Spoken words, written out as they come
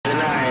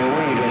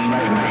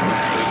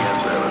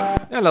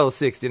Hello,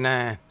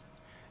 69.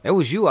 It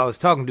was you I was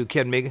talking to,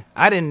 Cat Migger.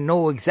 I didn't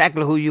know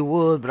exactly who you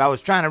was, but I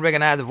was trying to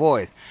recognize the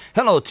voice.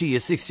 Hello to you,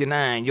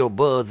 69, your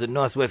buds at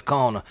Northwest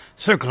Corner,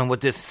 circling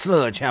with this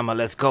sludge hammer.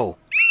 Let's go.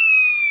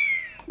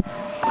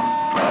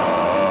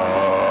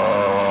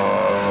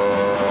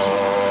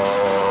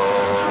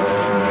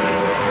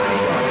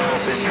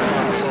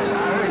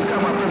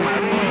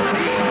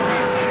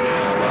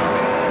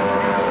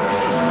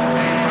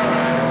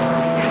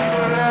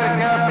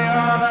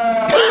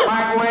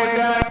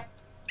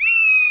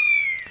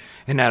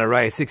 And now,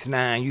 right,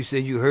 69, you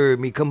said you heard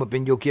me come up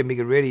in your Cat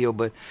Migger radio,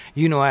 but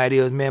you know how it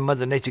is, man.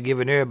 Mother Nature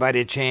giving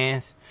everybody a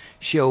chance.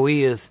 Show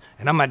is.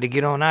 And I'm about to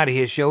get on out of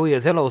here. Show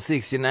is. Hello,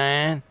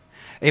 69.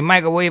 Hey,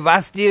 microwave,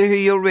 I still hear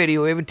your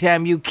radio every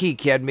time you key,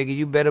 Cat Migger.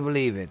 You better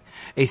believe it.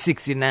 Hey,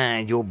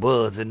 69, your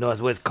buds at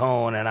Northwest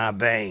Corn and I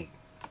bang.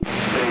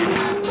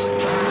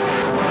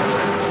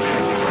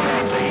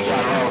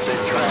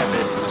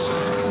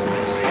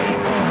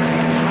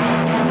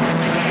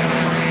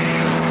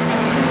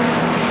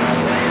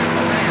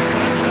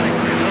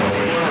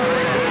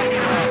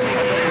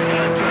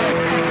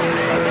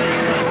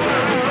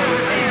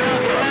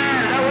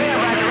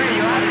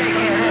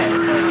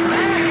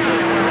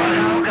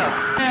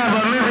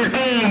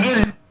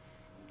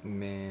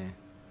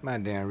 My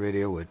damn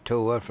radio was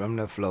tore up from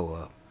the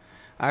floor up.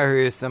 I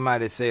heard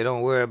somebody say,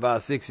 don't worry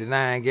about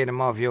 69, get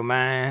him off your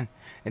mind.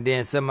 And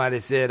then somebody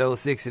said, oh,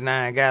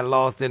 69 got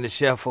lost in the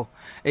shuffle.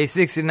 Hey,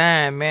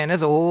 69, man,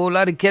 there's a whole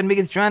lot of Cat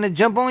Miggers trying to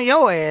jump on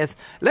your ass.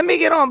 Let me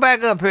get on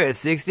back up here.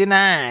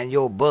 69,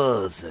 you're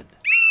buzzing.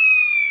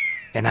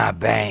 And I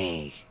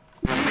bang.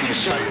 Hey, buzz,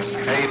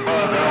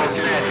 old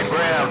Snatch and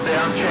Grab, say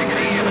I'm checking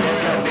in.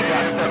 They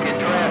got stuck in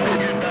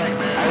traffic.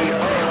 Hey,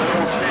 buzz,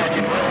 old Snatch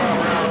and Grab.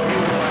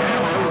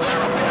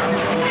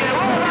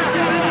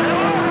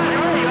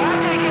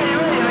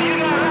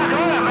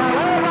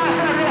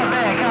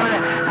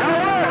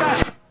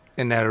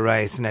 Isn't that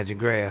right, Snatch and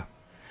Grab?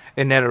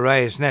 Isn't that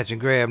right, Snatch and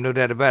Grab? No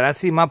doubt about it. I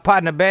see my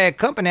partner Bad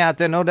Company out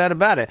there, no doubt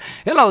about it.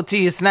 Hello to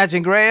you, Snatch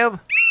and Grab.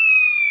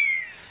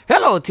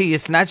 Hello to you,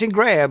 Snatch and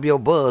Grab, your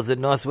buzz at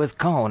Northwest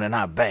Corn and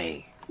I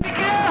bang. Hey,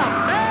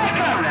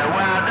 come there,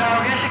 wild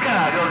dog in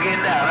Chicago,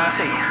 get down, I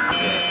see you.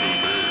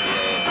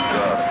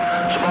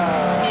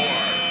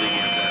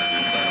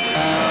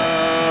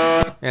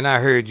 And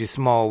I heard you,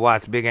 small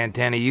watts, big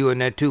antenna, you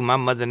and that too. My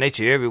Mother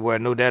Nature everywhere,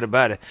 no doubt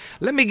about it.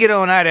 Let me get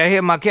on out of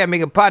here. My Cat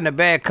Migger partner,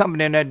 Bad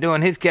Company, in there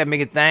doing his Cat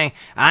Migger thing.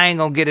 I ain't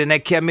gonna get in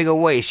that Cat Migger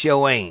way,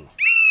 sure ain't.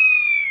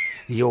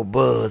 Your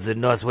buzz at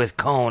Northwest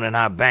Corn and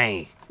I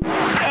bang.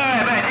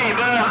 Hey,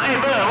 bud,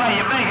 why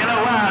you banging a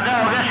wild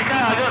dog in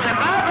Chicago? Say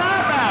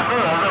bye,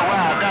 buzz, a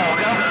wild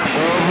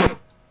dog.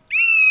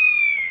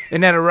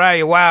 Isn't that right,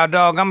 you wild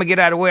dog? I'm gonna get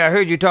out of the way. I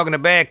heard you talking to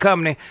Bad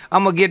Company.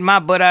 I'm gonna get my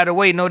butt out of the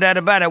way, no doubt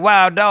about it.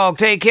 Wild dog,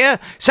 take care.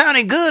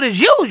 Sounding good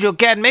as usual,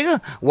 Cat Migger.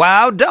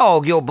 Wild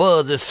dog, your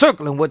buzz is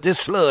circling with this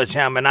sludge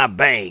hammer and I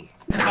bang.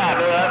 Bye,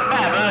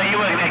 bud, you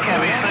working that Cat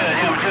Migger sludge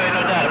hammer too, ain't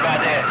no doubt about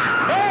that.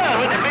 Bud,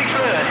 with the big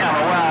sludge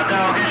hammer, wild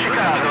dog in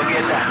Chicago,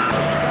 get down.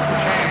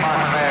 Hey, my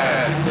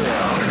man.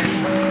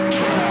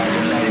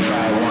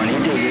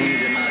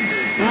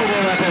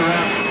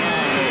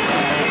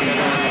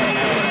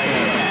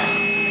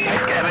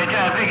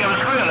 Pick up a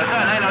squirrel or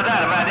something, ain't no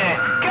doubt about that.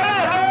 Come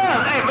on,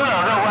 Buzz! Hey,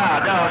 Buzz, oh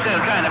wild dog, still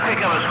trying to pick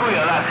up a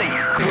squirrel, I see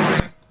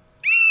you.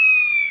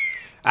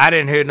 I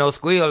didn't hear no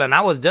squeal and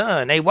I was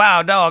done. Hey,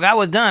 wild dog, I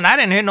was done. I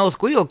didn't hear no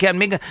squeal, Cat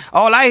Migger.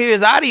 All I hear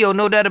is audio,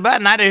 no doubt about it,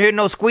 and I didn't hear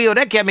no squeal.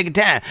 That Cat Migger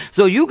time.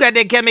 So you got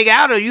that Cat Migger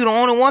out or you the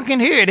only one can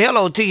hear it.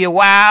 Hello to you,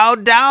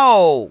 wild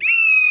dog.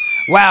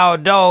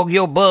 Wild dog,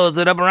 your buzz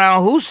it up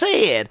around who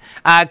said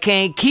I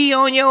can't key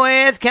on your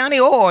ass, County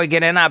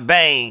Oregon, and I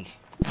bang.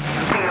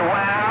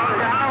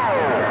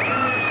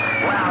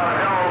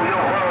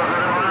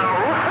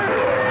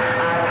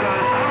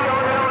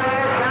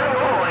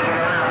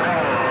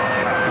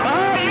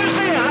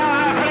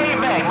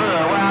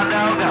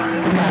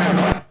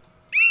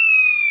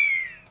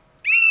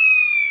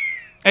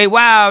 Hey,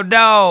 wild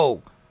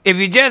dog, if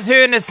you just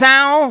heard the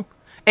sound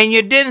and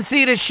you didn't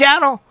see the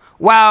shadow,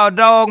 wild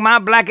dog, my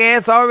black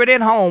ass already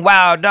at home.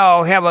 Wild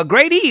dog, have a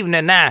great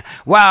evening now.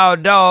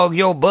 Wild dog,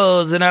 your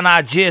buzzing and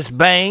I just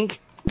bang.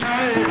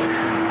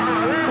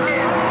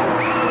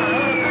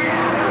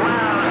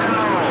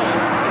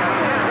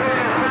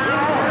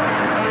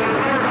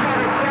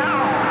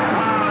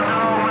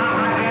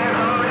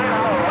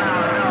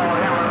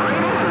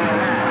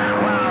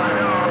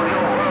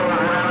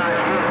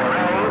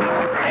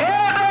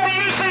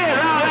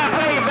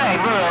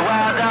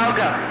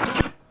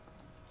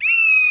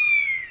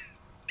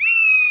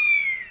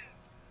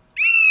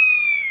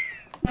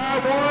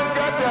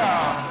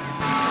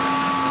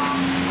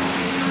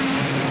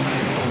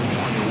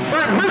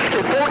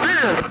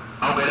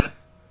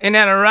 And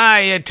that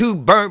Araya, two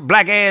burnt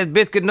black ass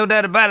biscuit, no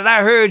doubt about it.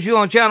 I heard you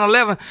on Channel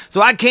 11,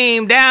 so I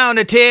came down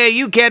to tell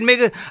you, Cat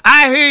Migger,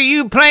 I hear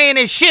you playing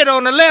this shit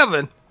on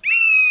 11.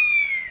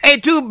 Hey,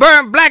 two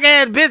burnt black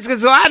ass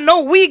biscuits, so I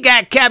know we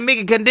got cat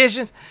making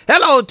conditions.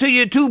 Hello to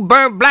you two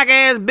burnt black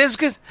ass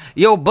biscuits.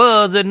 Your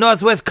buzz at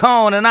Northwest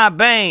Cone and I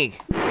bang.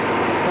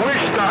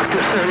 Which doctor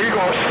said he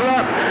gonna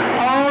slap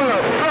all the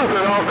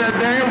feathers off that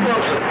damn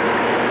buzzer?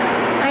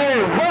 Hey,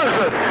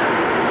 buzzer,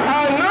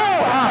 I know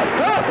I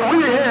thought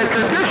we had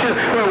conditions,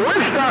 but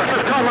which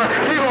doctor's talking about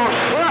he gonna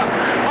slap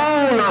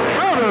all the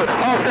feathers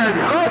off that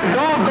good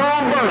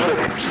doggone buzzer?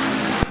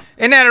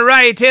 Ain't that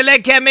right? Tell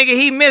that cat maker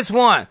he missed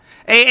one.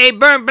 Hey,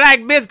 burnt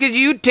black biscuits,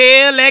 you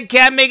tell that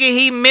cat maker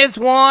he missed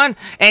one,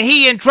 and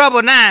he in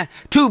trouble now.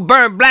 Two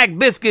burnt black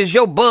biscuits,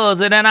 your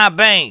buzzer, and I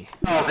bang.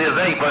 Oh, this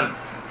apron.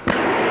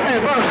 Hey,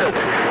 buzzer,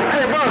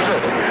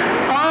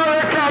 all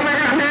that cat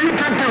makers need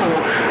to do,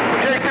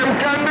 take them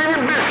cat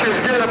maker biscuits,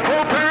 get a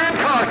propane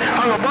pot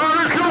on a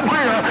barbecue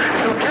grill,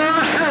 some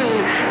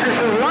kerosene, and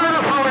some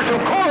lighter fluid,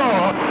 some coal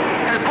oil,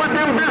 and put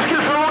them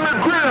biscuits on the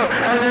grill,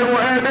 and then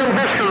we'll have them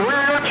biscuits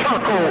real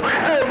charcoal.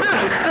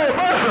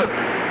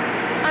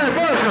 Hey,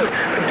 buzzer,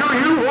 do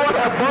you want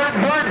a burnt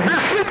black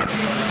biscuit?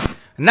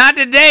 Not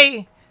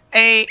today.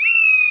 Hey,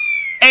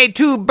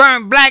 two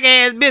burnt black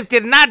ass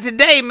biscuits. Not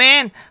today,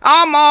 man.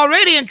 I'm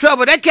already in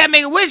trouble. That cat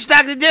maker witch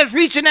doctor just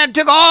reached in there and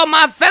took all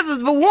my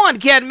feathers but one,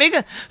 cat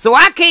maker. So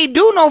I can't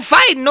do no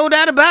fighting, no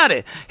doubt about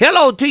it.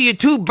 Hello to you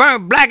two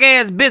burnt black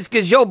ass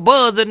biscuits. Your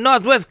buzz at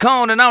Northwest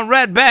Cone and I'm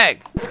right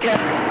back. You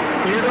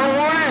don't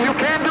want it? You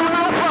can't do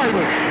no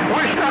fighting.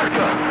 Witch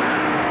doctor.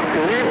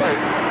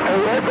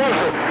 Hey,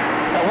 buzzer.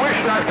 The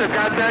witch doctor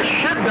got that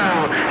shit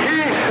down. He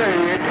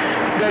said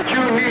that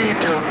you need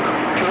to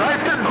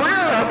light the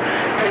grill up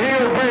and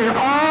he'll bring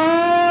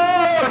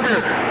all the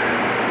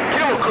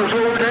chemicals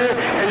over there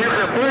and you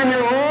can bring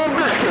your own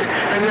biscuit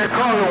and they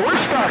call the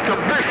witch doctor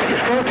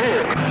biscuits, don't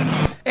you?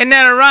 Ain't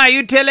that right?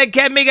 You tell that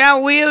cat maker I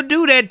will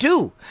do that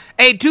too.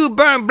 Hey, two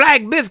burnt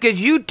black biscuits,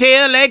 you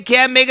tell that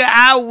cat maker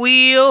I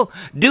will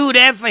do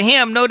that for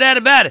him, no doubt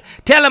about it.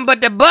 Tell him,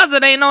 but the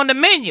buzzard ain't on the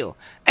menu.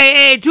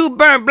 Hey, two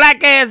burnt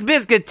black ass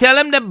biscuits, tell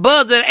him the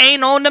buzzard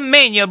ain't on the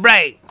menu,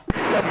 right? The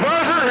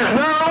buzzer is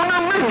not on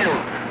the menu.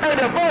 Hey,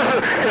 the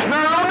buzzer is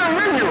not on the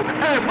menu.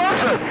 Hey,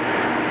 buzzer,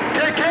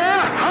 take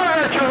care.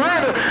 Holler at you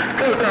later,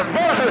 because the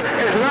buzzer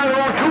is not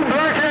on two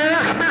black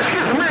ass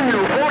biscuits menu.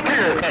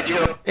 Okay.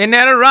 Ain't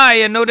that a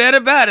riot? No doubt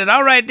about it.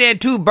 All right then,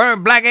 two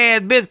burnt black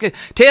ass biscuits.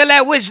 Tell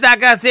that witch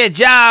doctor I said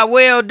job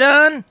well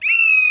done.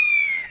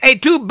 Hey,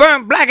 two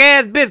burnt black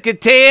ass biscuits.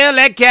 Tell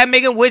that cat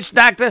making witch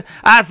doctor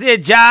I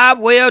said job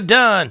well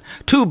done.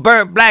 Two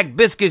burnt black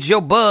biscuits.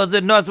 Your buzz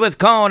at Northwest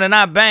Cone and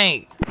I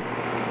bang.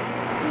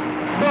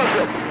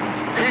 Buzzer,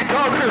 he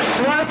talking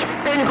snatch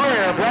and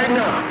grab right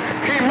now.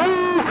 He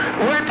moved,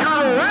 went to the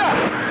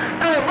left.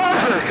 Hey,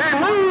 Buzzer, he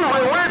moved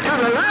and went to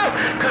the left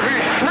because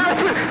he's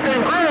snatching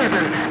and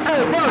grabbing.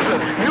 Hey, Buzzer,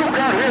 you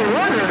got him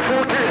running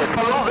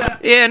 14.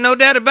 Yeah, no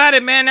doubt about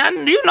it, man.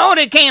 You know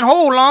they can't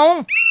hold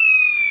long.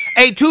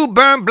 Hey, two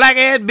burnt black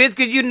ass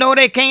biscuits, you know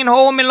they can't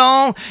hold me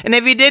long. And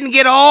if he didn't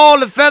get all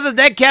the feathers,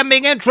 that cat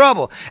maker in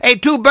trouble. Hey,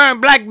 two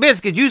burnt black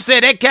biscuits, you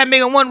said that cat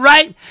maker went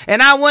right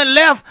and I went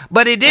left,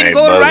 but it didn't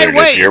go the right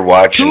way. If you're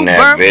watching two that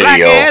burnt video,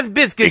 black ass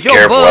biscuits, be your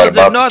careful buzz at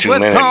about at the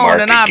Northwest 2-minute Cone mark.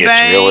 and I It gets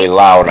bang. really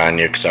loud on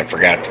you because I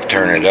forgot to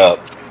turn it up.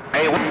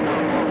 Hey, Buzzer,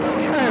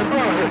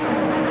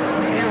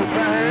 you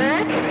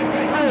bang.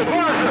 Hey,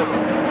 Buzzer,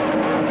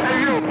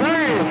 you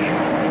bang.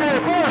 Hey,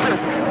 Buzzer,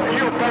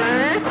 you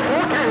bang.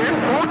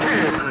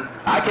 14.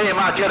 I came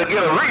out here to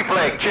get a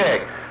reflex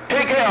check.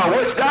 Take care of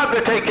witch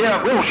doctor, take care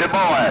of grocery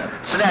boy.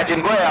 Snatch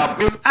and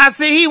grab. I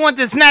see he went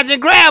to snatch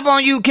and grab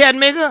on you, cat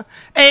nigga.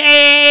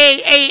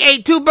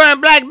 Hey, two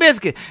burnt black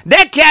biscuit.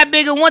 That cat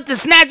nigga went to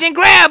snatch and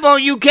grab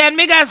on you, cat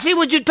nigga. I see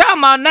what you're talking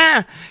about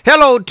now.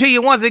 Hello to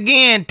you once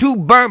again, two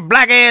burnt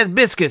black ass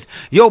biscuits.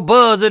 Your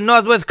buzz at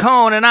Northwest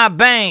Cone and I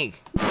bang.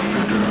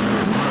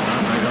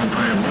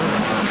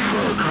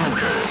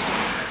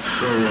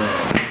 So,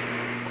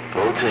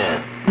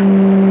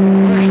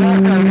 10.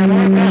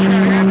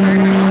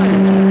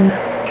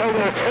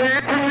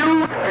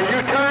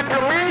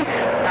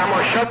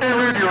 Shut their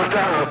radios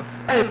down.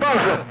 Hey,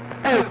 Buzzer.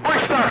 Hey,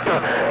 witch doctor.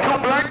 Two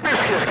black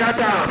biscuits got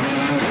down.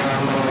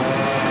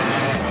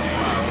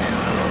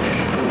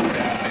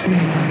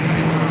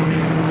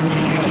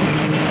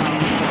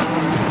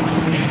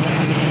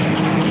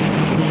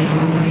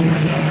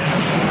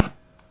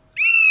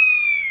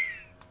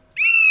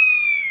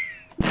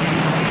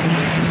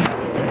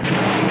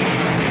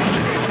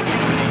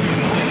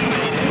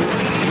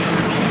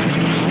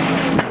 You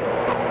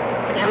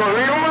gonna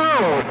leave them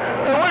alone?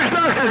 Hey, witch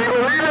doctor, you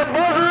gonna leave that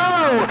Buzzer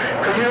alone?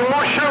 Cause you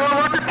won't show him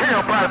with the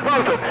tailpipe.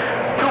 Buzzer.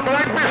 Two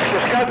black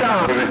biscuits got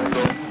down.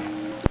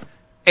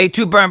 Hey,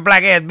 two burnt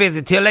black ass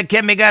biscuits. Tell that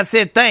cat maker I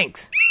said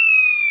thanks.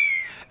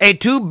 Hey,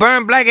 two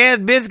burnt black ass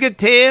biscuit,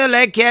 tell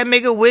that cat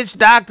maker witch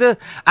doctor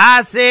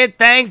I said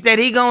thanks that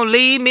he gonna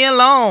leave me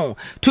alone.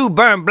 Two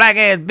burnt black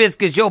ass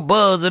biscuits, your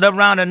buzz it up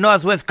around the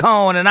Northwest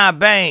Cone and I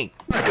bang.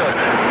 The Buzzer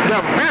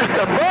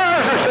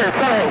said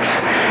thanks.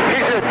 He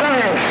said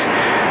thanks.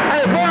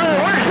 Hey, Buzzer,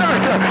 witch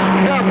doctor,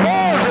 the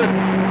Buzzer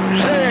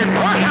said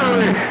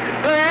personally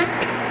thanks.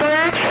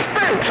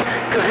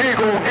 because he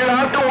gonna get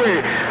out the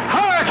way.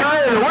 Hard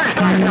trying to waste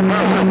that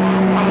person.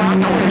 I'm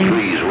out the way.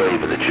 Trees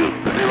waving at you.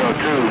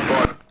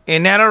 02.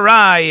 In that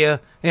Araya,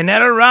 in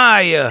that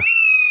Araya.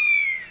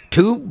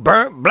 2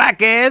 burnt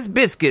black ass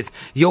biscuits.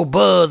 Your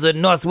buzz a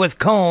Northwest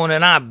cone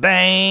and I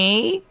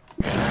bang.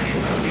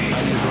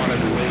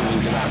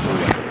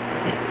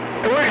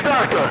 Where's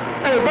Doctor?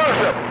 Hey,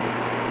 Buster.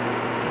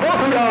 Both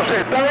of y'all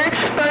said thanks,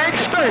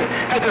 thanks, thanks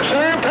at the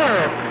same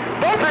time.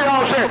 Both of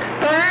y'all said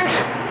thanks,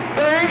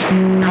 thanks.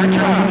 Good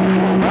job.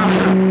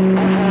 Buster.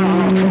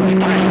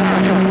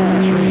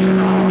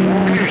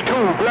 These 2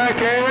 black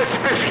ass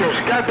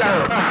biscuits got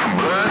down.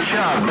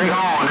 Bloodshot, big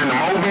horn in the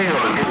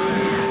mobile.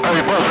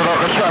 Hey, Buster,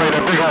 Uncle Charlie,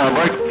 that big horn,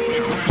 right?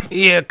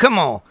 Yeah, come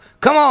on.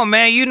 Come on,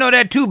 man. You know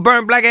that 2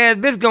 burnt black ass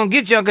biscuits gonna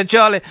get you, Uncle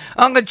Charlie.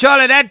 Uncle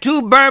Charlie, that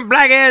 2 burnt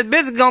black ass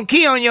biscuits gonna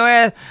key on your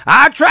ass.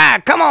 I'll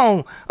try. Come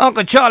on,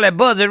 Uncle Charlie.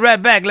 Buzz it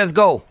right back. Let's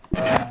go. He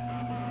was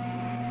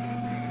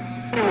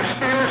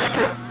still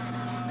skip.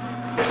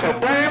 It's a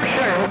damn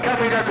shame.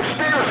 Company got to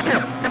steal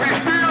skip. If he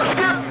steal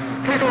skip,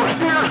 he gonna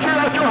steal shit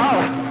out your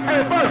house.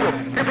 Hey, Buster,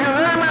 if you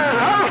let him in his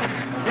house,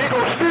 he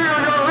gonna steal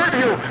your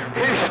radio.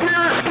 He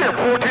steal skip,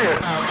 hotel.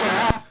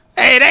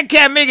 Hey, that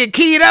cat make it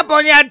keyed up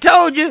on you. I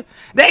told you.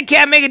 That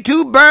cat make it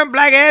 2 burnt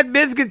black ass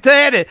biscuits to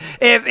it.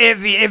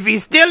 If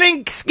he's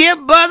stealing skip,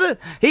 Buzzer,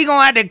 he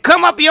gonna have to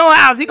come up your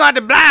house. He gonna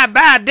have to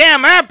buy a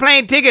damn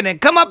airplane ticket and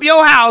come up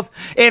your house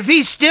if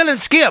he's stealing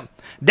skip.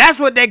 That's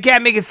what that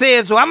cat make it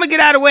say. So I'm gonna get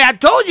out of the way. I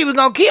told you we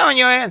gonna key on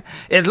your ass.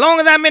 As long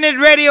as I'm in his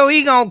radio,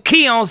 he gonna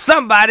key on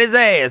somebody's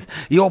ass.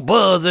 Your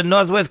buzz a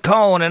Northwest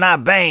cone and I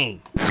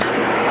bang.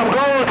 I'm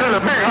going to the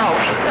big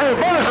house. Hey,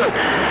 Buzzer,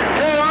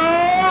 tell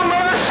all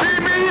my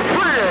CB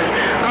friends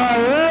I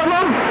love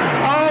them.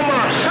 All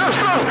my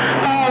sisters,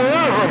 I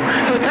love them.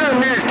 So tell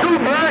me 2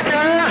 black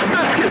ass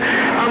biscuits.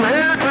 I'm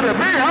headed to the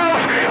big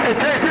house and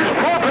take this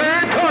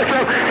propane torch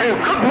up and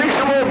cook me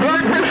some more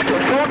black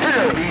biscuits.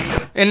 Hotel.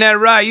 Isn't that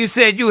right? You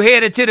said you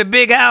headed to the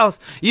big house.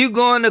 You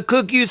going to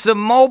cook you some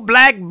more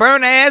black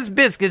burnt ass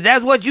biscuits.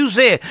 That's what you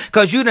said.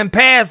 Because you done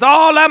passed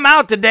all of them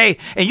out today.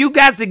 And you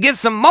got to get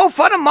some more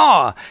for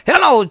tomorrow.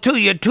 Hello to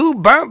you 2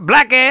 burnt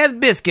black ass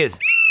biscuits.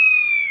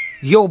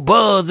 Your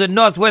buzz a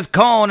Northwest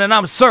cone and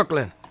I'm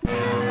circling.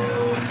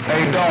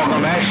 Hey, dog,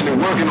 I'm actually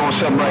working on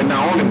something right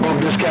now. I only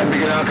bumped this cat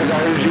big out because I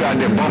heard you out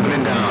there bumping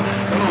it down.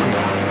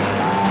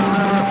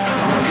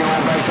 Get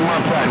on back to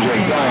my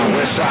project, dog,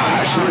 West Side.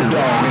 I see the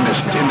dog in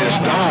this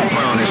dog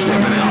pound is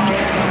stepping out.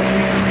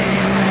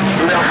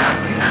 Left.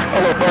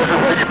 Hello, Buster,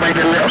 where you make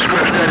the left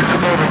stretch daddy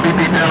suburban BB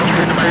down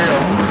straight to my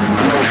hell.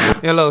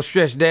 Hello,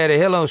 Stretch Daddy.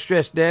 Hello,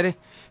 Stretch Daddy.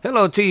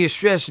 Hello to you,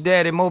 Stretch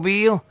Daddy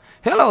Mobile.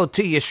 Hello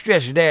to you,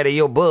 Stretch Daddy.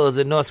 Your buzz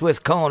at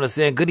Northwest Corner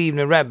saying good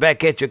evening right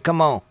back at you.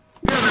 Come on.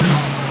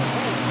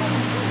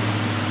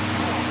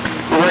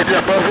 Right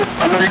there, Buster.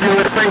 I know you get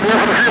ready to think there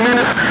for a few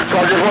minutes, so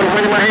I just want to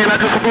wave my hand out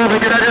just above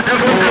and get out here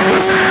just a little bit.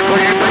 So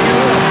you think you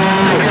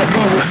yeah,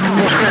 Buster,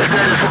 your Stretch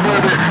daddy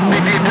suburban,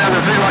 big deep down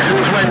the like in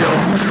this window.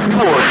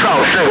 Oh,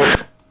 South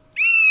Shore.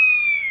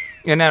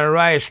 And now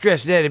Ryan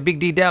Stretch Daddy, Big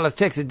D Dallas,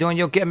 Texas, doing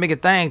your cat make a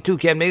thing too,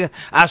 cat nigga.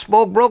 I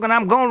spoke broken,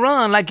 I'm gonna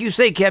run like you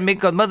say, cat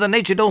nigga, cause Mother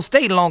Nature don't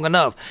stay long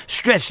enough.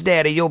 Stretch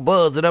Daddy, your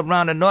buzz it up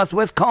around the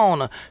Northwest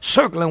corner,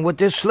 circling with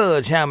this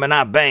sludge hammer and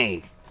I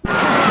bang.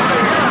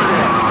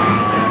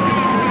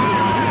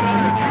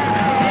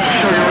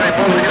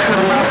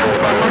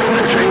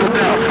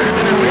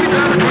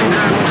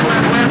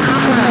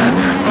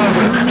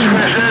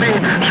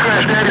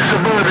 Scratch Daddy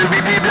Suburban,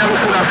 Big D Dallas,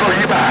 and I follow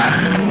you by.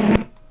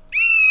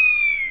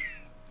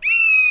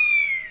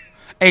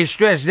 Hey,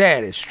 Stretch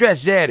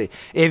Daddy,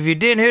 if you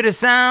didn't hear the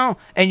sound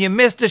and you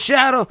missed the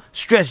shadow,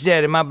 Stretch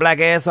Daddy, my black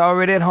ass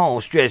already at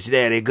home. Stretch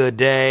Daddy, good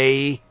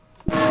day.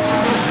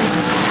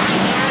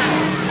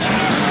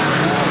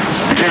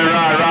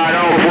 Ride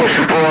over, push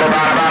the board,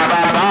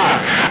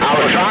 I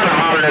was trying to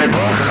holler at it,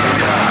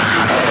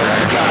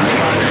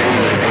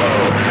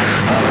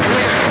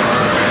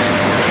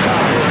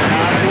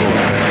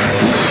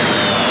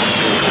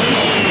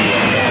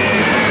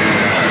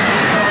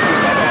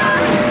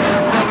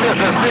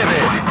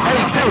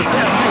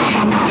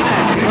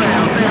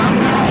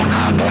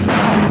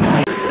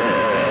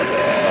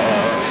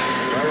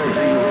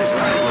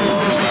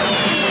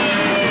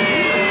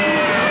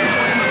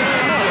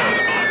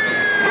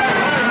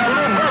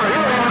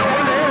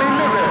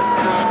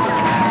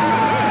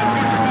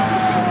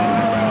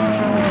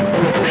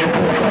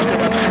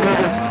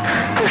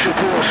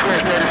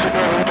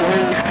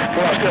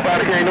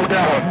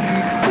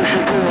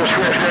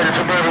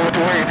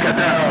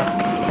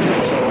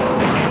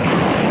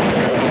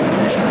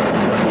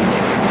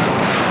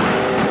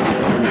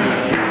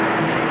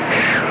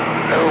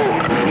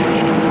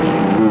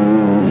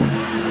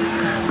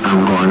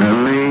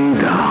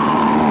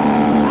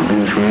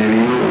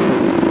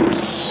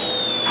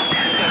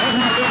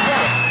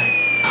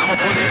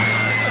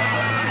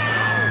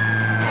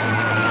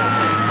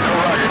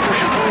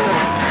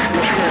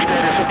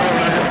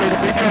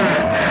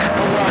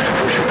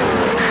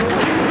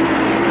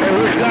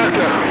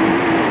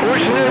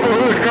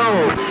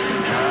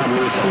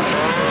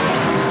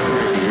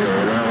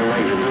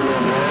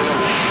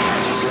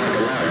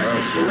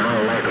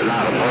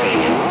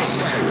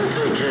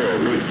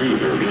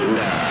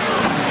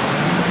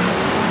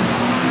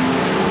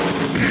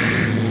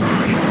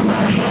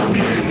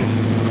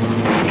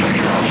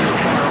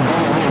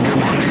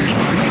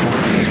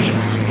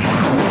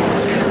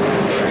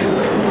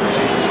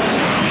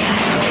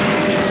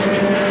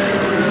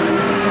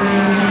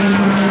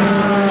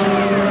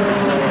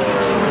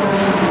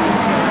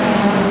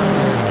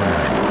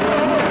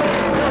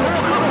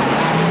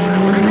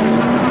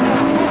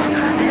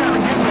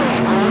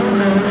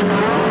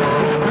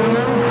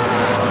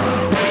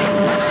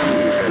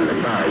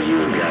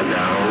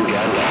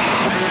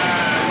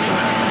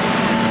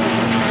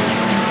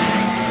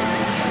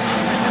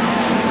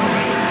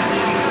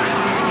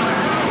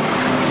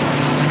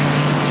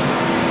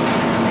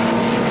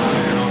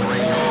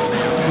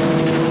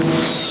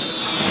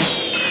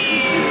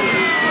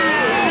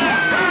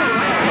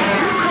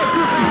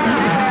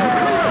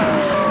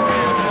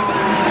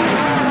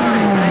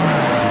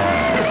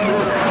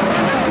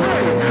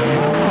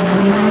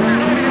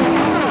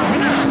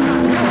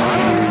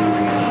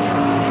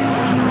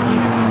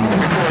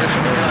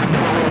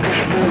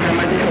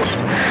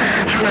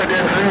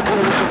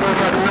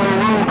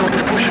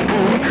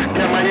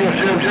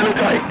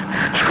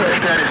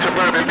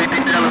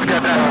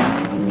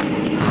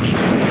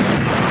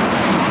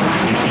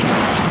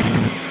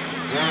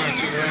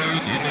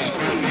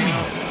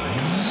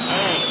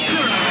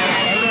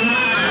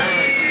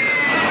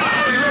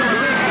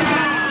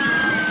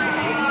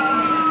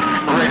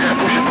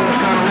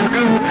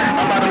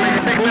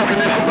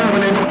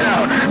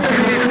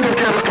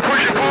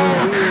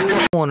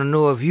 Want to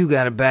know if you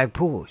got a back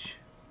porch.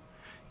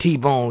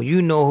 T-Bone,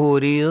 you know who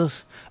it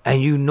is,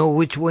 and you know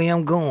which way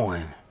I'm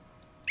going.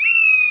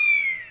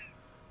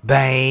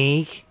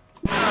 Bank.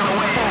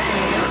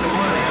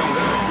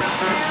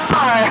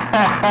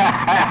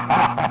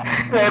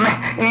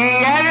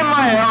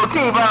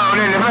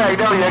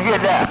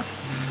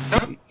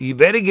 You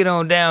better get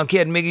on down,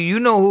 Cat Mickey. You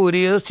know who it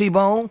is,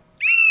 T-Bone.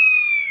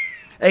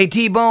 Hey,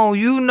 T-Bone,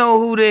 you know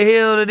who the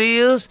hell it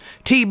is?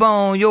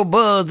 T-Bone, your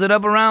buds are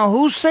up around.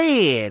 Who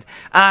said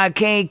I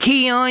can't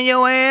key on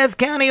your ass,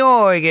 County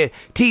Oregon?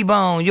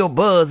 T-Bone, your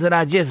buds that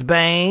I just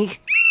banged.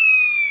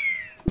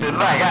 Buzzer.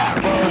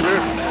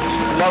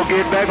 No,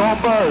 get back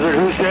on Buzzer.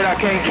 Who said I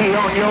can't key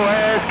on your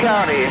ass,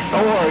 County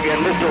Oregon,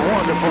 Mr.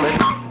 Wonderful?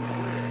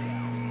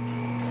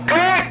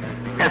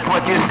 That's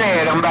what you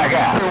said. I'm back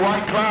out.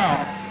 White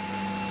cloud.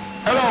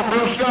 Hello,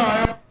 Blue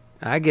Sky.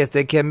 I guess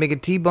that Cat Mickey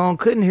T-Bone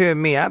couldn't hear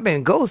me. I've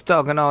been ghost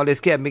talking all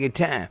this Cat Mickey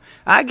time.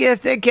 I guess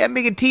that Cat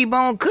Mickey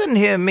T-Bone couldn't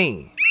hear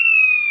me.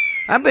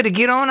 I better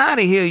get on out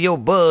of here, your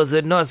buzz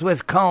at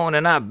Northwest Cone,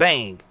 and I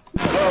bang.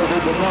 Buzz is the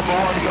number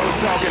one ghost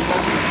talking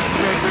movie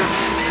detector.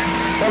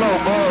 Hello,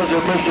 Buzz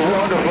is Mr.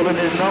 Wonderful and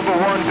his number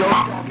one ghost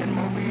talking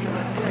movie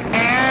detector.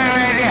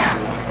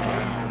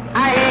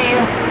 I hear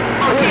you.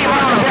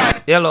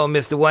 Hello,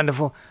 Mr.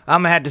 Wonderful.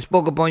 I'ma have to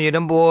spoke up on you.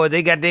 Them boys,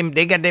 they got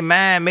their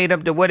mind made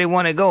up to where they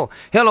want to go.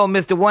 Hello,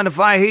 Mr.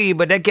 Wonderful, I hear you,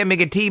 but that can't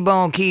make a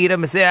T-Bone keyed up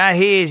and say, I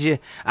hear you.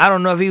 I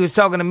don't know if he was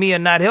talking to me or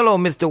not. Hello,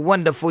 Mr.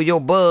 Wonderful,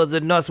 your buzz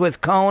at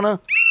Northwest Corner.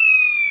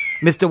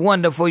 Mr.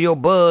 Wonderful, your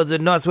buzz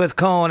at Northwest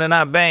Corner, and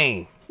I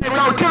bang.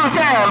 Hello, 2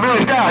 times,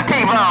 Blue Star,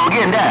 T-Bone,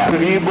 getting down.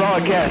 You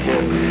broadcast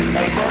it.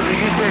 Hey, Buzzer,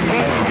 you said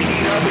T-Bone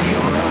keyed up and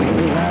you're not to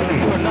be happy.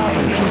 You're not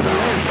to be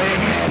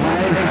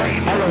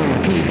hello,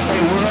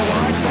 hey,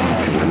 worldwide.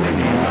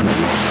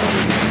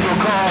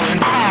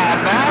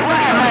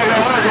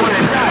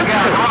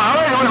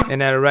 And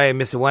that's right,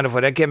 Mr.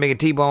 Wonderful. That can't make a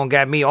T-Bone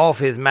got me off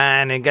his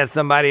mind and got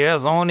somebody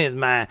else on his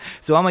mind.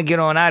 So I'm going to get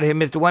on out of here,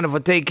 Mr. Wonderful.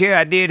 Take care.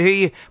 I did hear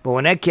you. But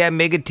when that cat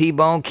make a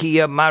T-Bone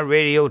key up, my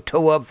radio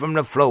toe up from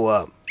the floor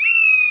up.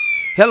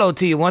 Hello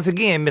to you once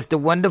again, Mr.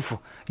 Wonderful.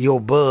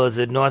 Your buzz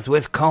at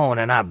Northwest Cone,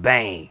 and I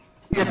bang.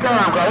 Your thumb go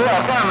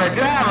up, I'm a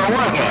driver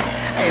working.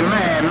 Hey,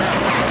 man,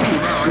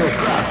 T-Bone, this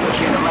crop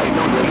pushing the light,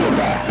 don't you hear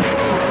that?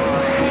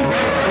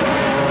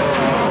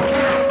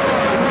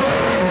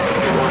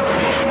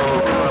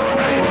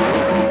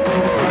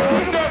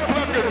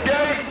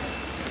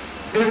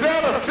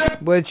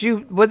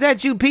 Was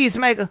that you,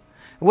 Peacemaker?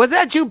 Was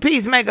that you,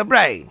 Peacemaker,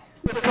 Bray?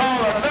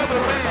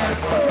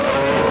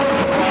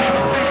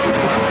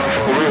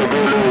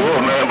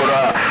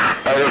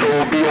 I just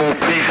old be old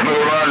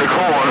Peacemaker around the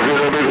corner, so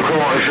that big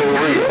corn so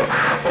real.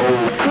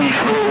 Old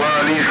Peacemaker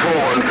around these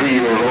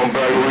cornfields on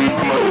back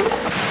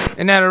of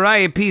And that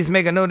right,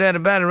 Peacemaker, no doubt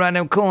about it, around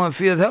them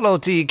cornfields. Hello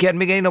to you, Cat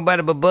Mickey. Ain't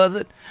nobody but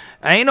Buzzard.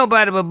 I ain't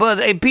nobody but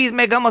Buzzard. Hey,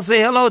 Peacemaker, I'm gonna say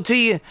hello to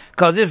you,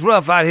 cause it's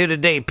rough out here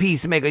today.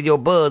 Peacemaker, your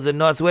buzz at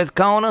Northwest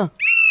Corner,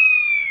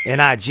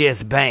 and I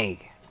just bang.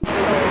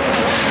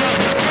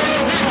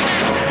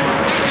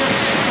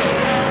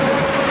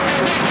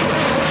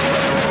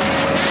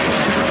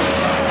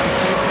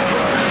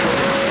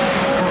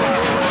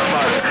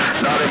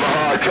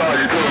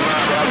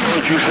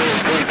 You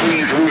said,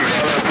 please,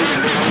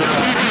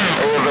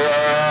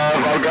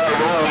 I've got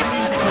room.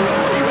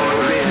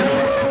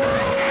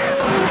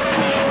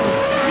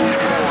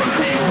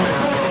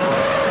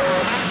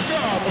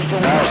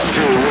 That's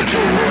true, what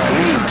you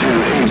need to.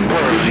 Hey,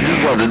 Buzz, you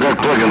got the duck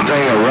plugging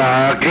thing a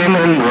rocking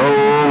and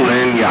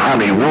rolling. you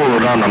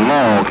Hollywood on the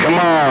mall. Come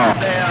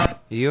on.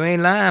 You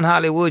ain't lying,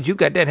 Hollywood. You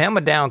got that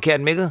hammer down, cat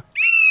nigga.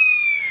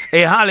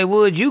 Hey,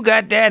 Hollywood, you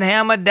got that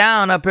hammer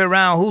down up here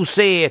around who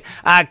said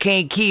I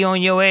can't key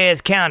on your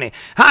ass county.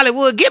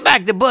 Hollywood, get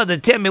back to Buzzer.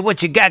 Tell me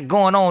what you got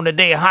going on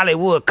today,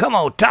 Hollywood. Come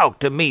on, talk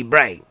to me,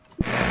 Bray.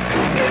 Ain't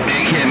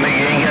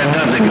got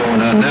nothing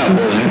going on now,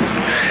 Buzzer.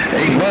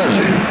 Hey,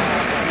 Buzzer.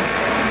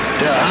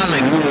 Tell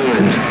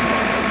Hollywood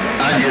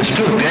I just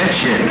took that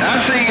shit. I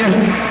see you.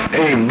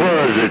 Hey,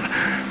 Buzzer.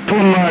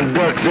 Put my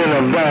ducks in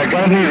the back.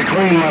 I need to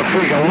clean my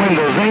freaking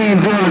windows. They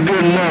ain't doing a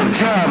good enough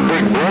job,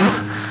 big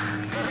brother.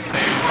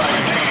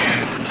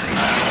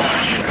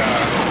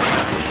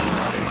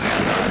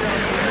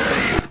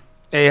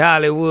 Hey,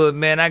 Hollywood,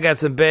 man, I got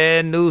some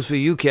bad news for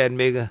you, cat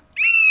nigga.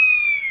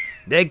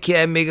 That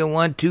cat nigga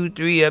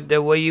 123 up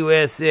there where you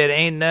at said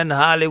ain't nothing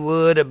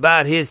Hollywood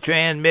about his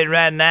transmit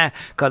right now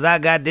because I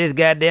got this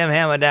goddamn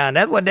hammer down.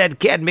 That's what that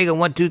cat nigga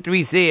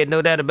 123 said,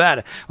 no doubt about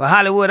it. Well,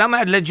 Hollywood, I'm going to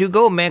have to let you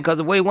go, man, because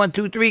the way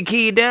 123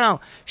 keyed down,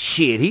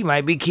 shit, he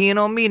might be keying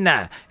on me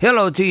now.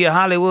 Hello to you,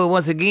 Hollywood,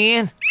 once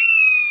again.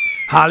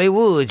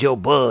 Hollywood, your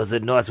buzz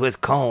at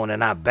Northwest Cone,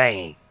 and I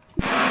bang.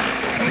 You said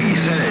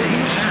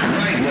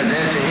right, but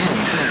that's it.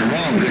 You said it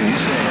wrong because you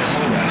said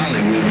hello to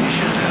Hollywood. You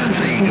should have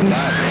said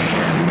goodbye to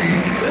him.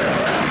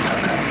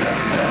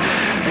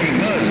 Hey,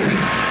 Buzzer.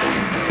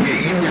 Yeah,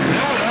 you were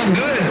doing I'm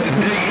good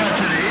until you got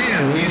to the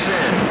end. You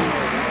said,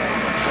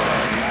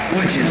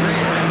 what you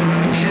said?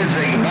 You should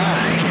say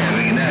goodbye to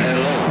him, not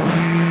hello.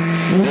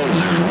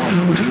 Buzzer,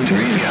 1, 2, 3,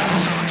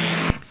 guys.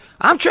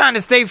 I'm trying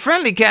to stay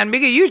friendly, cat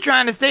nigga. You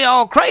trying to stay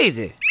all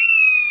crazy.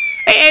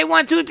 Hey,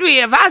 1, 2, 3.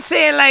 If I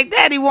say it like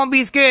that, he won't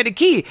be scared to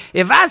key.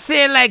 If I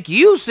say it like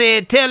you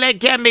said, tell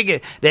that cat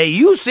nigga that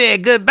you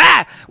said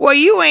goodbye. Well,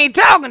 you ain't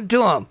talking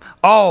to him.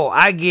 Oh,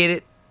 I get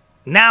it.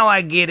 Now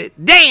I get it.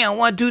 Damn,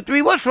 1, 2,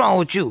 3. What's wrong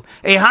with you?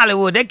 Hey,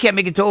 Hollywood, that cat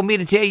nigga told me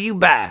to tell you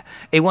bye.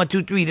 Hey, 1,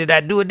 2, 3. Did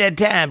I do it that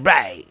time?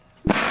 Right.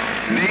 Ding,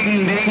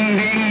 ding, ding,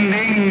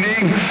 ding,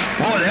 ding.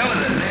 Boy, that was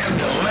a damn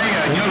delay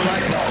on your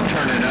light bulb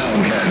turning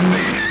on, cat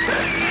nigga.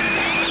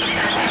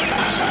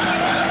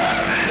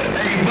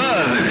 Hey,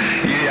 Buzz.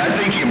 I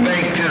think you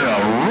banked to the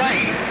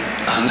right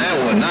on that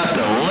one, not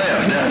the left.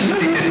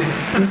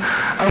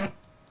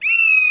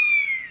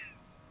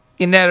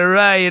 Isn't that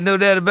right? You know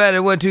that about it,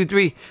 1, 2,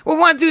 3. Well,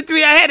 1, 2,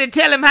 3, I had to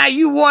tell him how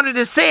you wanted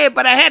to say it,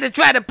 but I had to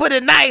try to put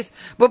it nice.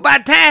 But by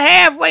the time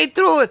halfway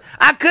through it,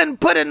 I couldn't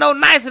put it no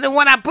nicer than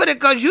when I put it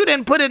because you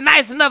didn't put it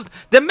nice enough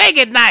to make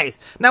it nice.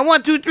 Now,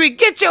 1, 2, 3,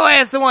 get your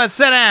ass someone,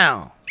 sit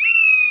down.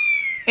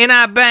 And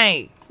I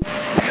bang.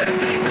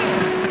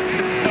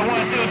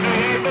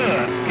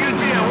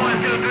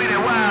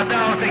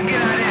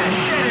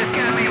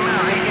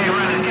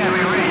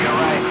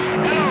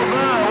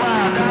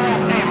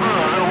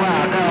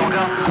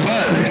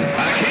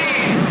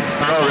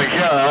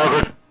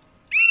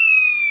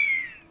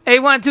 Hey,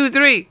 1, 2,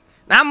 3.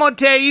 Now, I'm going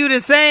to tell you the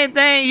same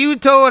thing you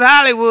told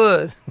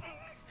Hollywood.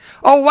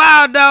 Oh,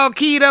 Wilddog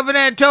keyed up in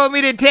there and told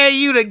me to tell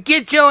you to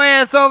get your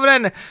ass over there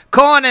in the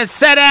corner and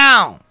sit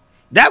down.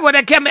 That's what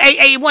that cat me.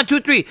 Hey, 1,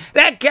 2, 3.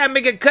 That cat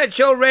me can cut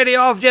your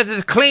radio off just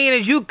as clean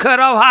as you cut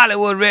off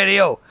Hollywood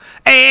radio.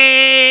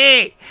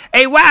 Hey,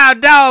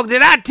 Wilddog,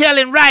 did I tell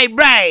him right? You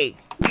told him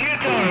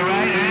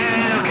right.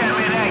 Don't cat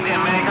me like that,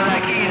 man, because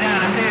I keyed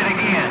down and said it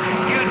again.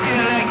 You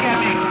tell that cat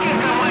me, get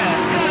your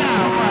ass, sit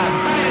down,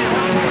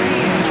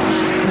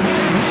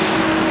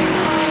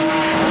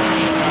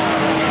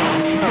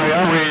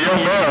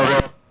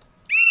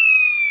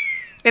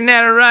 Isn't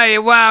that right,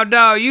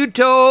 Wilddog? You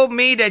told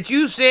me that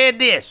you said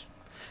this.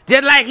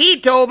 Just like he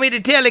told me to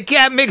tell the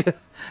cat nigga,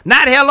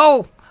 not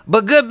hello,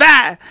 but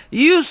goodbye.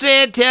 You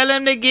said tell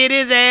him to get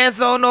his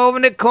ass on over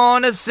in the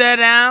corner, sit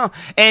down,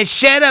 and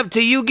shut up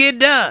till you get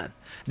done.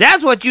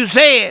 That's what you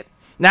said.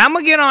 Now, I'm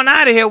going to get on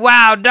out of here,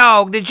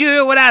 Wilddog. Did you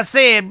hear what I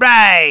said,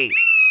 right?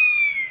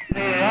 Yeah,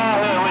 I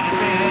heard what you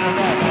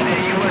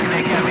said. You working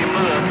that cat me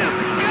bull, too.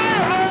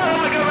 I'm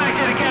going to go back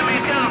to the cat me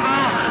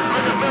telephone.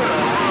 What's the bull?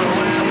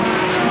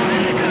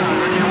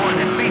 I just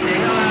wanted to beat the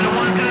hell out of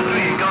 1, 2,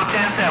 3 and go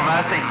 10-7.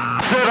 I say,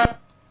 sit up.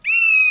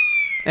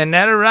 And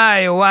that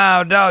right,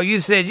 Wilddog. You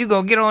said you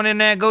gonna get on in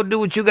there and go do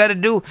what you gotta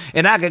do,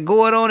 and I could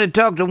go on and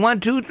talk to 1,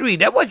 2, 3.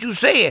 That's what you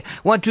said.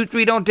 1, 2,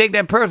 3, don't take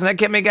that person. That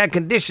cat man got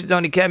conditions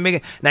on the cat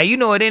man. Now you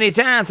know at any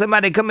time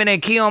somebody come in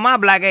and key on my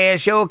black ass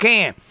sure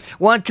can.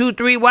 1, 2,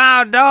 3,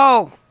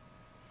 Wilddog.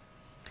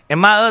 And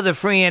my other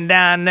friend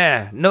down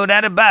there. Know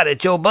that about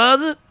it, your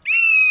buzzer?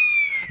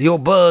 Your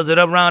buzzer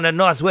up around the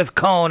Northwest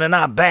Cone and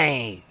I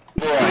bang.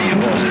 Boy, you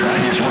buzzer. I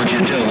just want you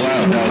to tell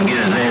Wilddog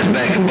get his ass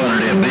back up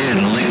under that bed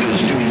and link those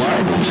 2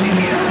 marbles in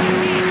the eye.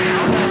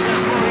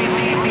 Before he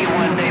need me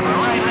one day, but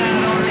right now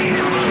I don't need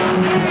him.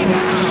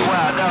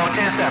 Wilddog,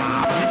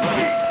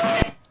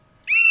 10-7.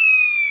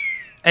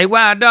 Hey,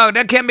 Wilddog,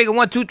 that cat maker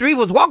 1, 2, 3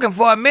 was walking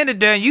for a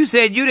minute there, and you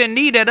said you didn't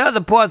need that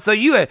other part, so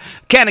you had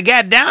kind of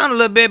got down a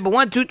little bit, but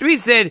 1, 2, 3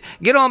 said,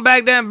 get on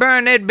back there and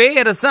burn that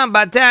bed or something.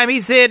 By the time he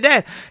said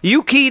that,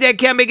 you keyed that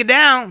cat maker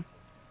down.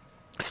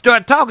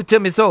 start talking to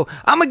me. So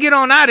I'm going to get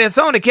on out there. It's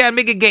on the Cat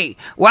Mickey gate.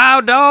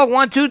 Wild Dog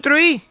 1 2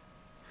 3.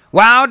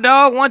 Wild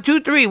Dog 1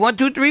 2 3. 1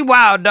 2 3.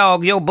 Wild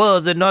Dog. Yo,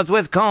 buzz at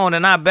Northwest Cone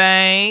and I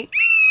bang.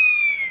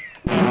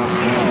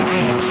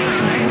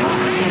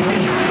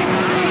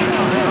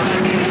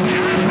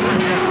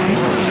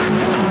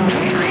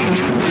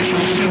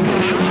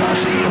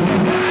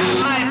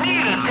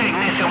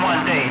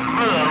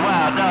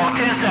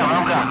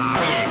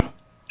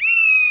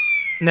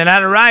 Now,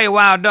 that'll riot,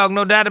 Wild Dog,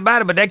 no doubt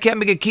about it, but that Cat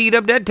Mickey keyed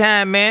up that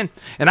time, man.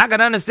 And I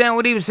could understand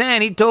what he was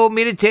saying. He told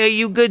me to tell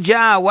you good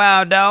job,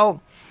 Wild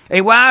Dog.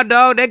 Hey, Wild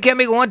Dog, that Cat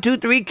Mickey 1 2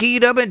 3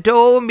 keyed up and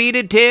told me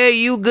to tell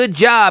you good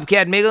job,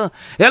 Cat Mickey.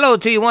 Hello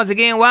to you once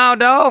again, Wild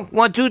Dog.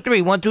 1 2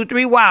 3. 1 2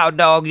 3, Wild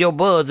Dog. Your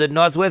buzz at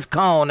Northwest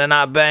Cone and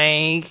I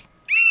bang.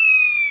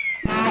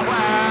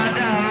 Wild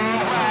Dog.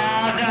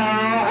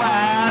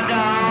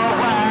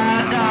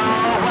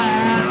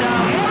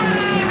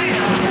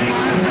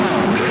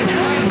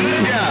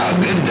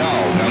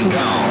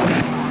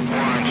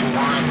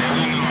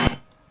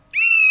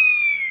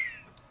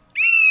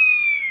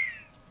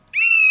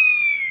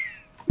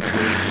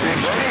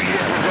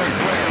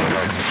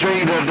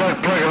 Straight to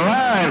duck plug a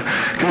line,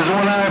 because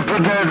when I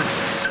put that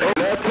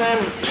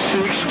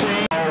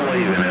 16, all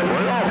waving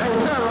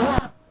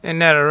it.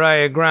 And that'll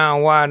riot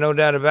ground wire, no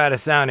doubt about it,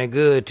 sounding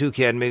good too,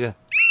 Cat Mickey.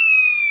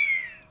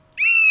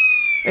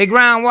 Hey,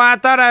 ground wire, I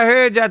thought I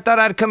heard you. I thought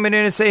I'd come in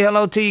here and say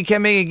hello to you,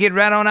 Cat Mickey. Get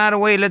right on out of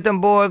the way. Let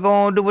them boys go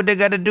on do what they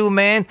got to do,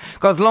 man.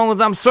 Because as long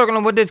as I'm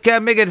circling with this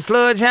Cat Mickey, the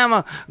sludge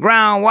hammer,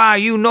 ground wire,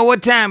 you know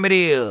what time it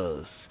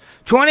is.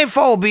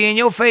 24 be in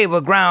your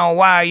favor, ground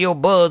wire, your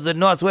buzz at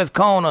Northwest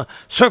Corner,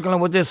 circling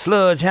with this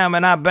sludge hammer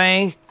and I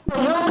bang.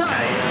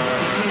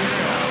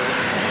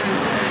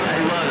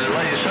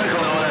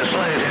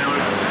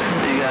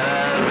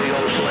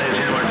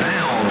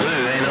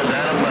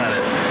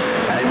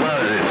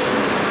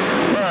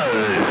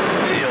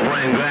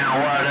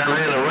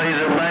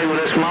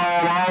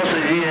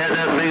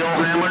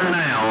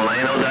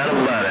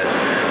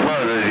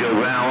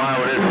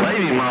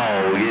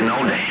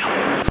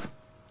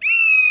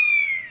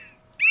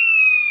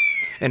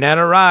 And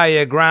that'll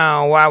riot,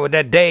 ground wire with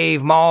that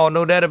Dave Maul,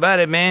 no doubt about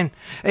it, man.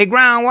 Hey,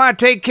 ground wire,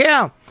 take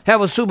care.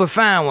 Have a super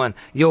fine one.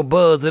 Your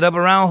buzz it up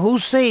around who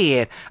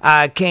said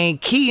I can't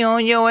key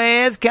on your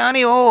ass,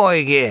 County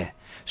Oregon.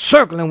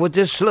 Circling with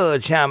this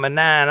sludge hammer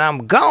 9.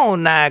 I'm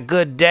gone now.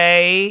 Good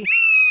day.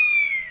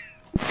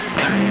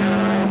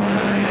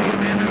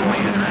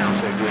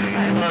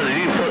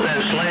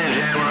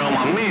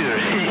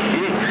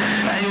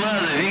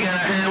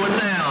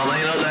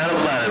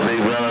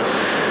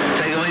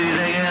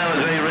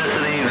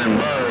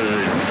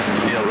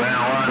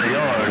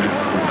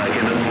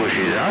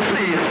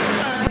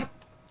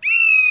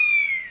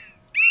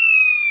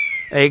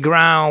 Hey,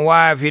 ground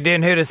wire, if you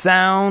didn't hear the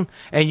sound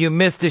and you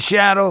missed the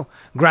shadow,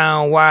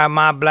 ground wire,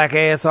 my black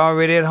ass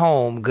already at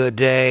home. Good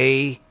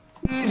day.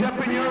 Hey,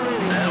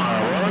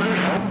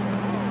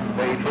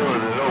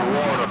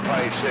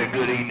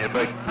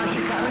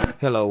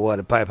 Hello,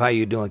 Water Pipe. How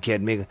you doing,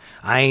 Cat Mickey?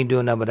 I ain't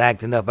doing nothing but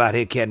acting up out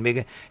here, Cat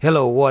Mickey.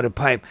 Hello, Water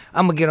Pipe.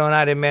 I'm going to get on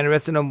out there, man. The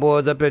rest of them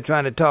boys up there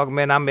trying to talk,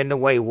 man. I'm in the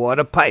way.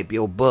 Water Pipe,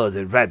 your buzz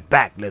is right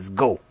back. Let's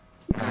go.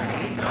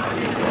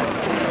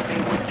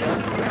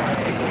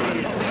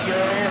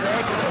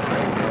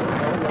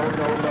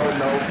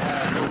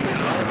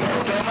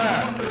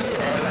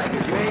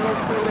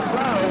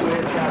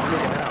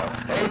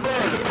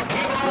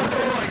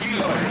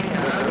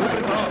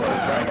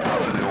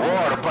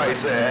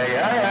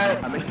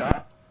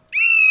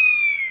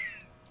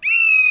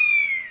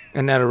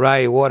 And that'll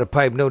riot, Water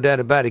Pipe, no doubt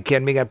about it,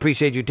 Cat Mickey. I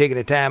appreciate you taking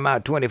the time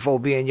out, 24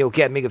 being your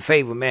Cat Mickey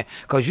favor, man.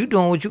 Because you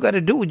doing what you got to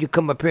do when you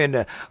come up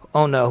here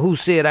on the Who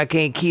Said I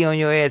Can't Key on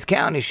Your Ass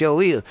County show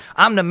is.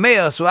 I'm the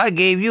mayor, so I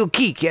gave you a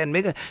key, Cat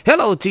Mickey.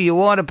 Hello to you,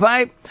 Water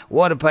Pipe.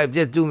 Water Pipe,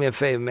 just do me a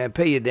favor, man.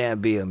 Pay your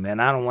damn bill, man.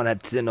 I don't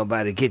want to send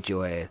nobody to get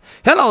your ass.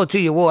 Hello to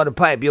you, Water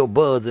Pipe, your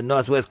buzz in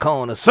Northwest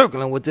Corner,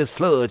 circling with this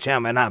sludge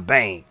hammer, and I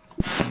bang.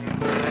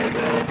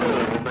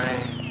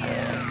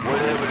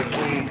 Whatever the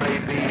king may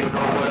be, you know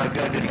what I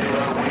got to do, we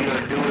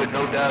gonna do it,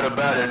 no doubt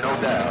about it,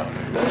 no doubt.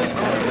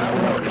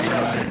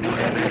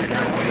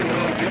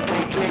 You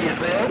take care of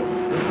yourself.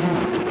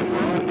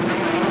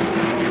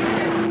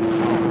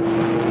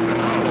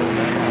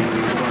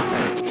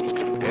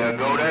 There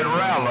go that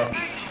rattler.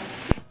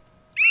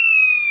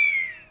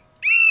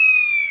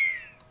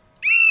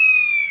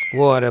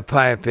 Water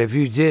Pipe, if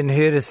you didn't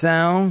hear the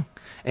sound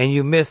and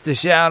you missed the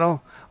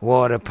shadow,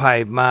 Water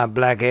Pipe, my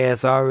black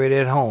ass already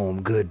at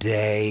home. Good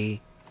day.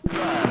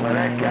 Well,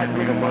 that cat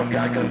nigga must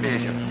got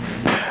condition.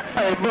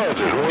 Hey,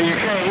 Buzzard, when you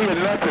can't hear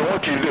nothing,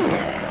 what you do?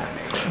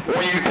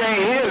 When you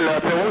can't hear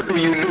nothing, what do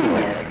you do?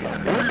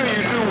 What do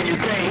you do when you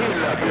can't hear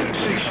nothing?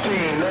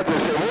 16 nothing.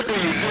 So what do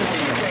you do when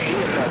you can't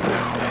hear nothing?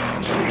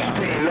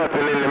 16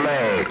 nothing in the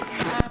mag.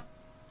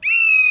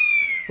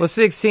 Well,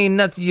 16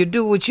 nothing, you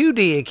do what you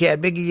did,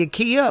 Cat Mickey. You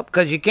key up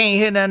because you can't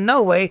hear nothing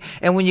no way.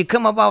 And when you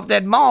come up off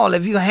that mall,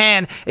 if you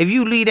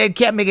leave that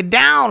Cat Mickey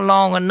down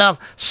long enough,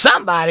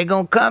 somebody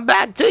gonna come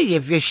back to you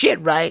if your shit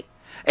right.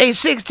 Hey,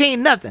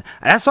 16 nothing.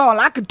 That's all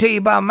I can tell you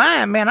about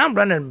mine, man. I'm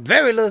running a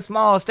very little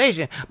small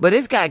station, but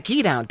it's got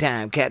key down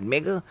time, cat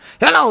nigga.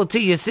 Hello to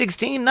you,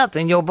 16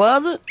 nothing, your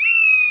buzzer.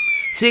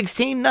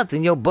 16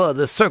 nothing, your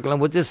buzzer circling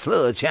with this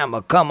sludge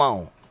hammer. Come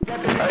on. Hey,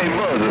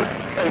 brother,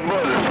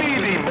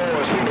 feed these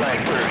boys some black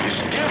turkeys.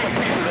 Give them a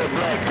piece of that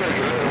black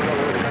turkey, let them know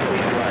what it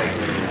tastes like.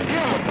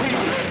 Give them a piece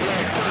of that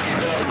black turkey,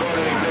 doggone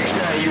it, next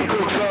time you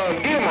cook some,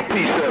 give them a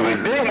piece of it.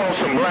 They want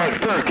some black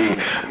turkey.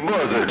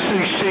 Brother,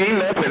 16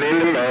 nothing in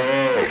the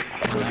bag.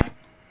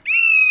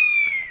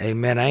 Hey,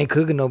 man, I ain't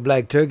cooking no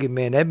black turkey,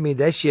 man. That means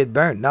that shit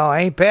burnt. No, I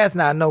ain't passing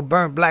out no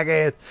burnt black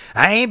ass.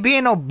 I ain't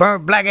being no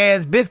burnt black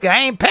ass biscuit. I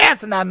ain't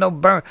passing out no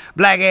burnt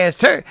black ass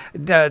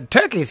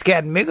turkeys,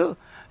 cat nigga.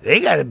 They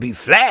gotta be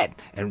flat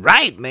and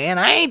right, man.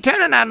 I ain't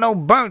turning out no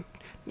burnt.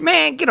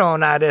 Man, get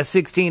on out there,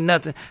 16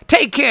 nothing.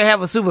 Take care,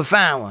 have a super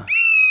fine one.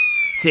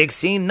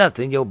 16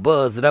 nothing, your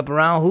buzz it up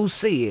around who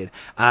said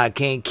I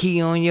can't key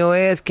on your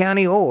ass,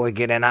 County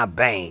Oregon, and I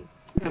bang.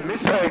 Hey,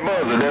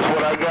 brother, that's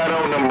what I got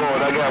on them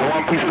boys. I got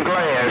one piece of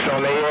glass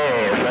on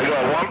their ass. I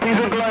got one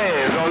piece of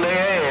glass on their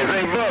ass.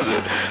 Hey,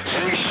 brother,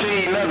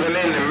 16 nothing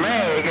in the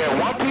mag. Got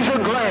one piece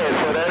of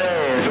glass for that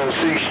ass on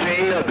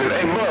 16 nothing.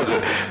 Hey, brother,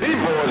 these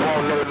boys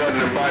won't know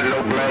nothing about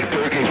no black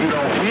turkey if you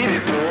don't feed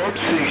it to them.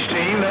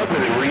 16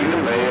 nothing and read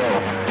the mail.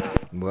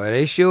 Boy,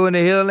 they sure in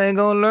the hell ain't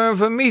gonna learn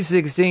from me,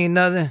 16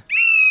 nothing.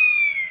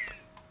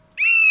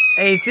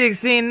 Hey,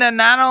 16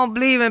 nothing, I don't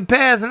believe in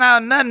passing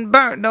out nothing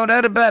burnt. No,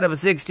 that about it, but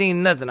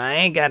 16 nothing, I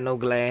ain't got no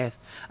glass.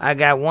 I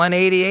got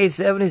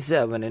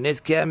 188.77, and this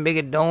cat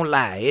nigga don't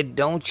lie. It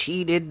don't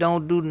cheat, it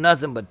don't do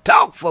nothing but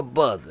talk for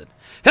buzzing.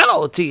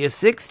 Hello to you,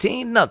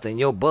 16 nothing,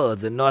 your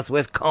buzz in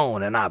Northwest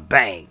Cone, and I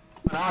bang.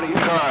 All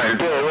right,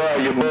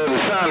 there, your brother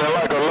sounding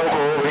like a local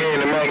over here in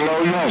the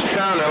Magnolia.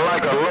 Sounding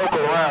like a local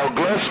around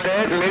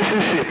Gluckstadt,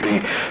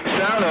 Mississippi.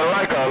 Sounding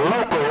like a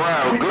local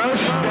around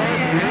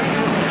Gluckstadt,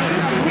 Mississippi.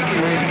 We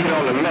get ready to get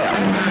on the map.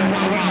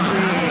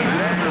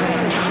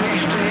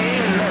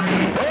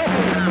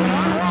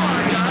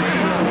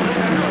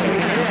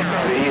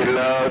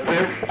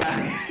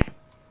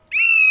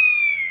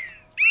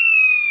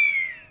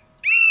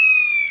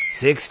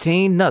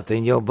 16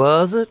 nothing, your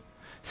buzzard.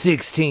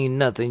 16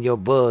 nothing, your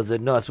buzz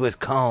at Northwest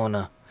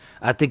Corner.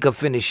 I think I'm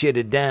finna shit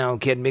it down,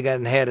 cat nigga. I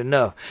done had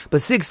enough.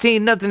 But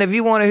 16 nothing. If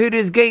you want to hear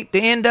this gate, the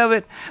end of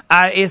it,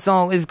 it's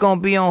gonna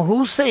be on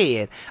Who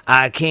Said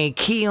I Can't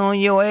Key on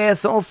Your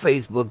Ass on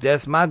Facebook.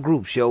 That's my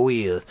group show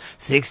is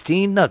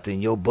 16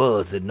 nothing. Your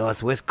buzz at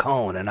Northwest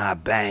Corner, and I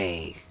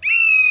bang.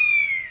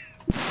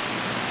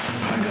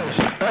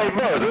 Hey,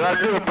 brother,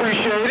 I do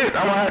appreciate it.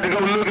 I'm gonna have to go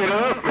look it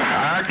up.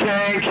 I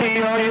can't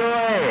key on your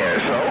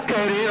ass.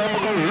 Okay, then I'm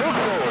gonna go look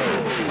for it.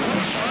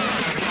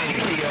 I can't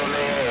key on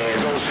their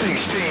ass on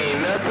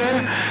 16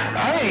 nothing.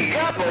 I ain't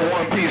got but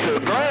one piece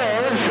of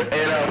glass,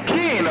 and I'm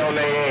keying on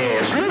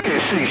their ass. Look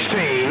at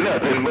 16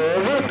 nothing,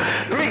 brother.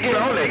 Let me get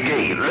on that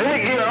gate. Let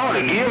me get on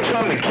and give them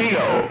something to key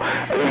on.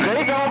 If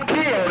they gonna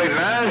key on it,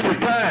 now's the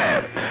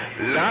time.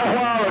 Not a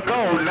while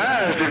ago,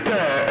 now's the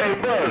time. Hey,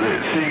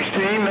 brother,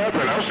 16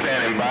 nothing. I'm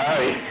standing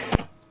by.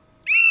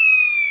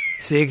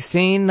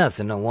 16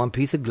 nothing on one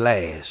piece of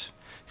glass.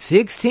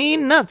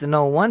 16 nothing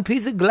on one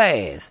piece of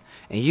glass.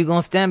 And you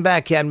gonna stand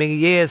by, Cap nigga?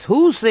 Yes.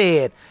 Who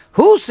said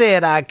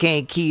I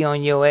can't key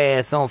on your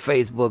ass on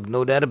Facebook?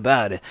 No doubt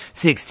about it.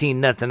 16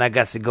 nothing. I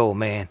got to go,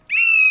 man.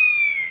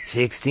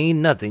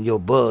 16 nothing. Your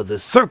buds are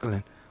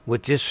circling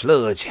with this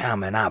sludge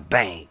hammer, and I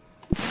bang.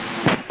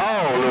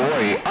 All the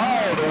way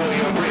up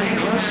in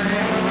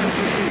Gluckstadt,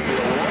 Mississippi,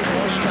 a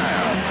one-horse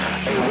town.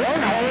 A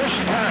one-horse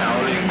town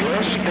in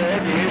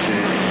Gluckstadt,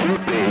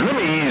 Mississippi. Let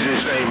me ease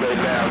this thing back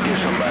down, get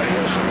somebody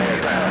else some air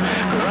time.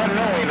 Because I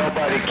know ain't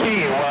nobody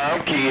keying while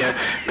I'm keying.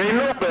 They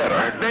know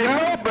better. They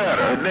know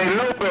better. They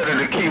know better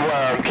to key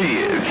while I'm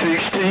keying.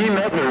 16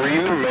 up and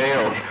reading the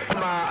mail.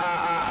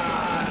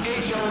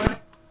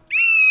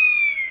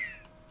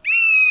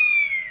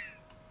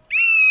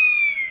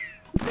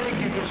 Thank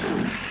you,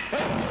 Mr.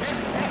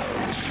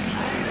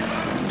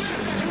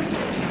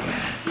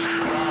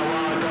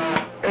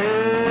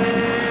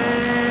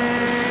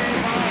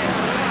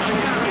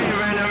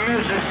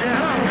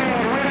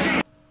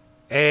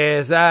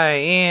 As I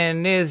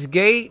end this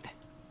gate,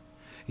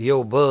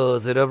 your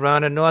buzz it up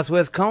around the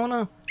Northwest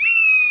Corner.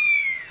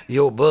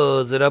 Your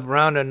buzz it up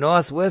around the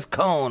Northwest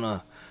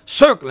Corner.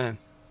 Circling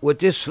with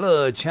this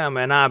sludge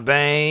hammer, and I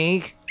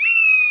bang.